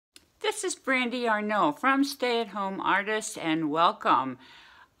this is Brandy Arnault from Stay at Home Artist, and welcome.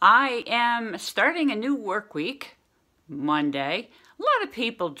 I am starting a new work week, Monday. A lot of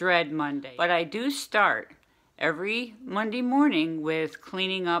people dread Monday, but I do start every Monday morning with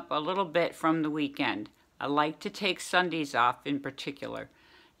cleaning up a little bit from the weekend. I like to take Sundays off in particular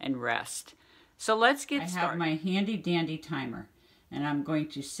and rest. So let's get started. I have my handy dandy timer, and I'm going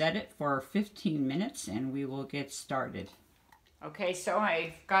to set it for 15 minutes and we will get started. Okay, so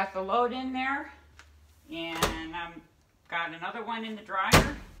I've got the load in there, and I've got another one in the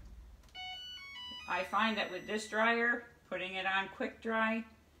dryer. I find that with this dryer, putting it on quick dry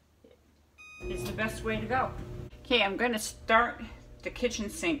is the best way to go. Okay, I'm going to start the kitchen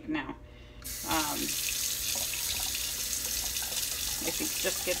sink now. If you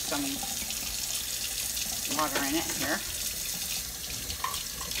just get some water in it here.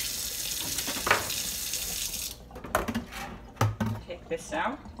 Take this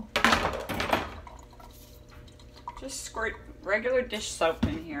out. Just squirt regular dish soap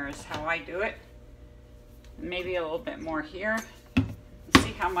in here is how I do it. Maybe a little bit more here. Let's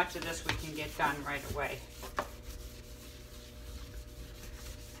see how much of this we can get done right away.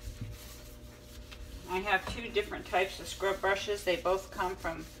 I have two different types of scrub brushes. They both come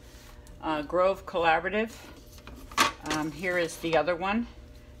from Grove Collaborative. Here is the other one.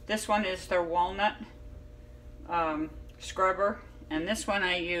 This one is their walnut scrubber, and this one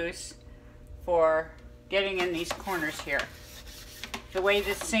I use for getting in these corners here. The way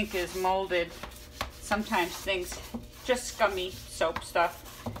this sink is molded, sometimes things, just scummy soap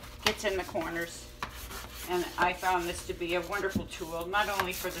stuff, gets in the corners. And I found this to be a wonderful tool, not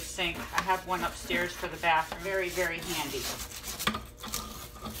only for the sink. I have one upstairs for the bathroom. Very, very handy.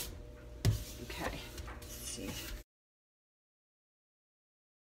 Okay, let's see.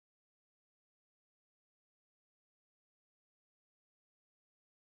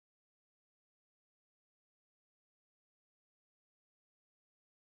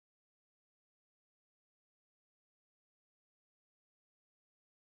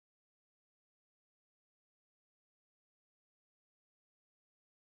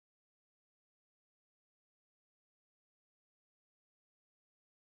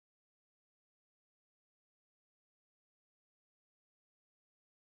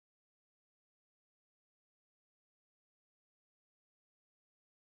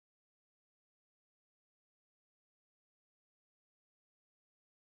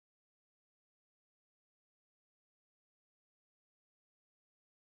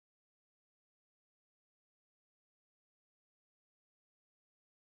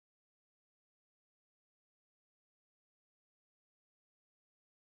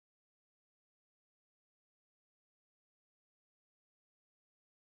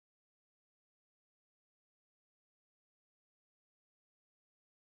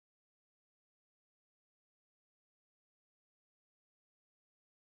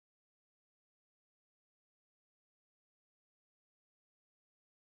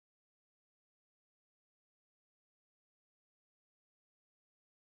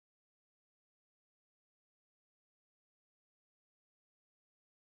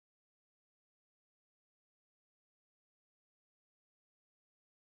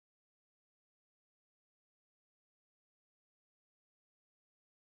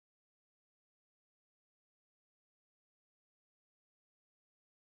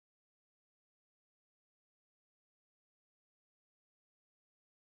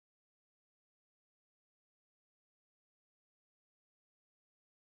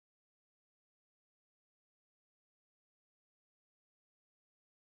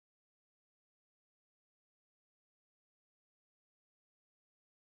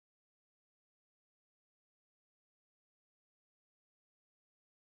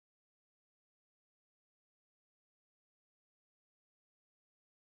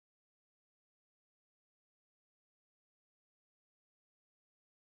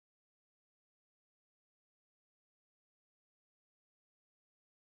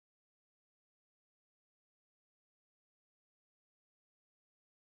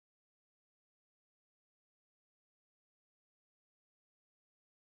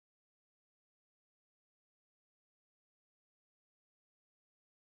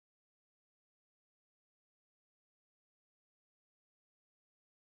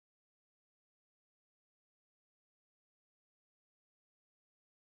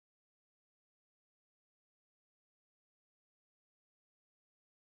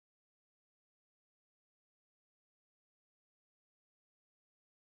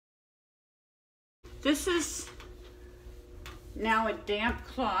 This is now a damp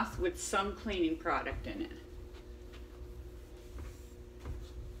cloth with some cleaning product in it.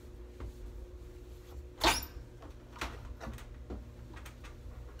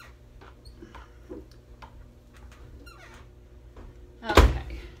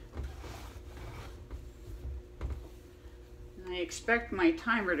 expect my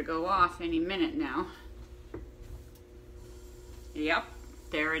timer to go off any minute now. Yep,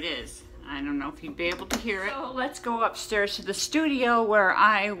 there it is. I don't know if you'd be able to hear it. So let's go upstairs to the studio where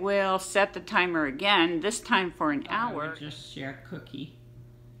I will set the timer again, this time for an hour. I would just share Cookie,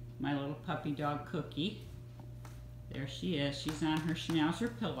 my little puppy dog Cookie. There she is. She's on her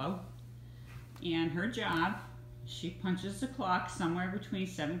Schnauzer pillow. And her job, she punches the clock somewhere between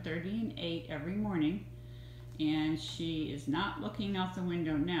 7:30 and 8 every morning. And she is not looking out the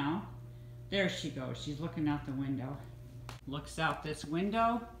window now. There she goes. She's looking out the window. Looks out this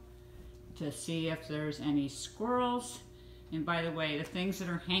window to see if there's any squirrels. And by the way, the things that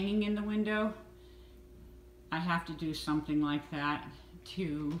are hanging in the window, I have to do something like that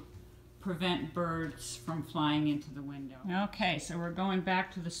to prevent birds from flying into the window. Okay, so we're going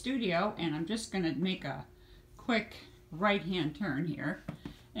back to the studio, and I'm just going to make a quick right-hand turn here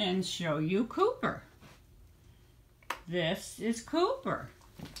and show you Cooper. This is Cooper.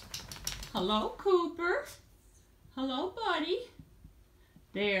 Hello, Cooper. Hello, buddy.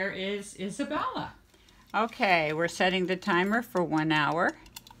 There is Isabella. Okay, we're setting the timer for 1 hour.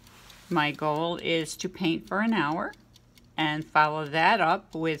 My goal is to paint for an hour and follow that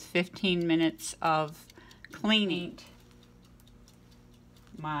up with 15 minutes of cleaning.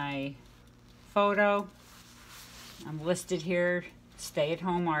 My photo, I'm listed here,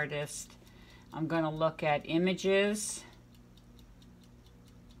 stay-at-home artist. I'm going to look at images,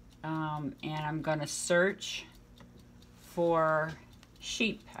 and I'm going to search for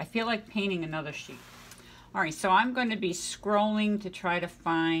sheep. I feel like painting another sheep. All right, so I'm going to be scrolling to try to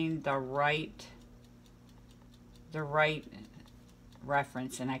find the right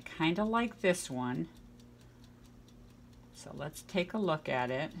reference, and I kind of like this one. So let's take a look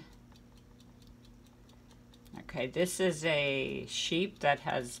at it. Okay, this is a sheep that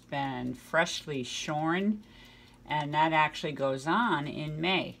has been freshly shorn, and that actually goes on in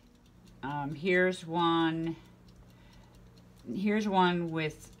May. Here's one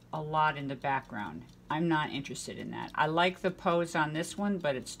with a lot in the background. I'm not interested in that. I like the pose on this one,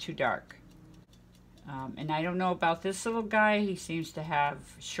 but it's too dark. And I don't know about this little guy. He seems to have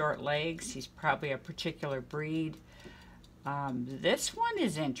short legs. He's probably a particular breed. This one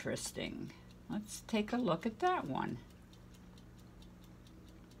is interesting. Let's take a look at that one.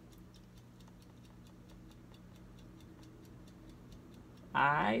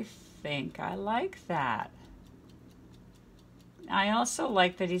 I think I like that. I also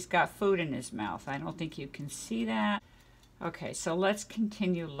like that he's got food in his mouth. I don't think you can see that. Okay, so let's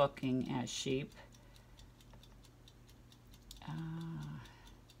continue looking at sheep.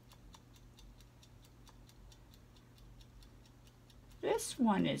 This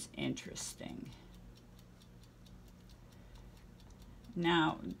one is interesting.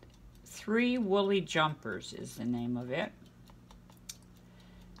 Now, Three Woolly Jumpers is the name of it.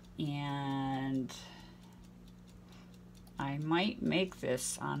 And I might make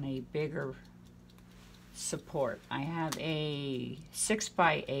this on a bigger support. I have a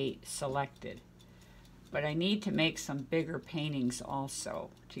 6x8 selected, but I need to make some bigger paintings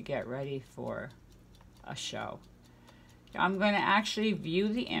also to get ready for a show. I'm going to actually view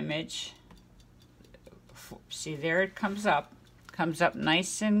the image. See, there it comes up. Comes up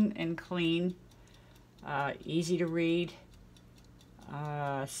nice and clean, easy to read.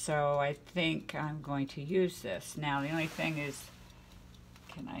 So I think I'm going to use this. Now the only thing is,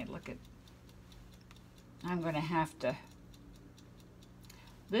 can I look at, I'm going to have to,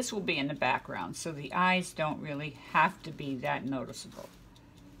 this will be in the background, so the eyes don't really have to be that noticeable.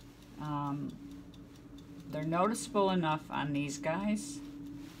 They're noticeable enough on these guys.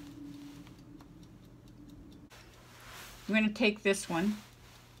 I'm going to take this one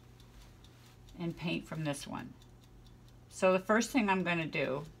and paint from this one. So the first thing I'm going to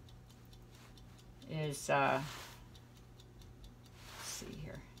do is, let's see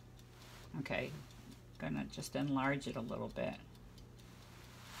here. Okay, I'm going to just enlarge it a little bit.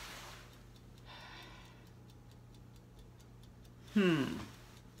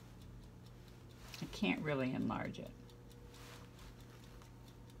 I can't really enlarge it.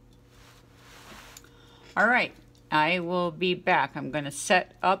 All right, I will be back. I'm going to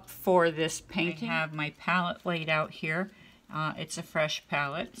set up for this painting. I have my palette laid out here. It's a fresh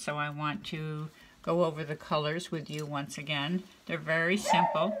palette, so I want to go over the colors with you once again. They're very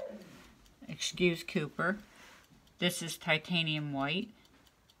simple. Excuse Cooper. This is titanium white.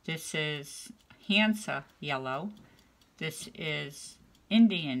 This is Hansa yellow. This is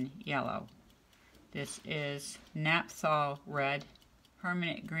Indian yellow. This is Naphthol red,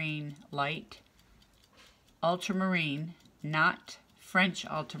 permanent green light, ultramarine, not French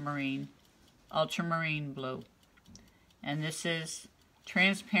ultramarine, ultramarine blue. and this is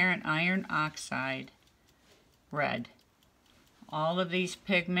transparent iron oxide red. All of these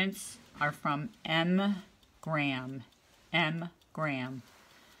pigments are from M. Graham. M. Graham.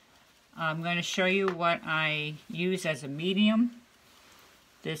 I'm going to show you what I use as a medium.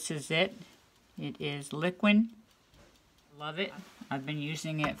 This is it. It is liquid. Love it. I've been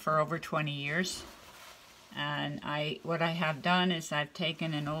using it for over 20 years. And what I have done is I've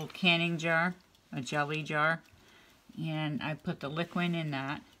taken an old canning jar, a jelly jar, and I put the liquid in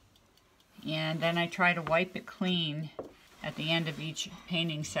that. And then I try to wipe it clean at the end of each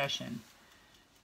painting session.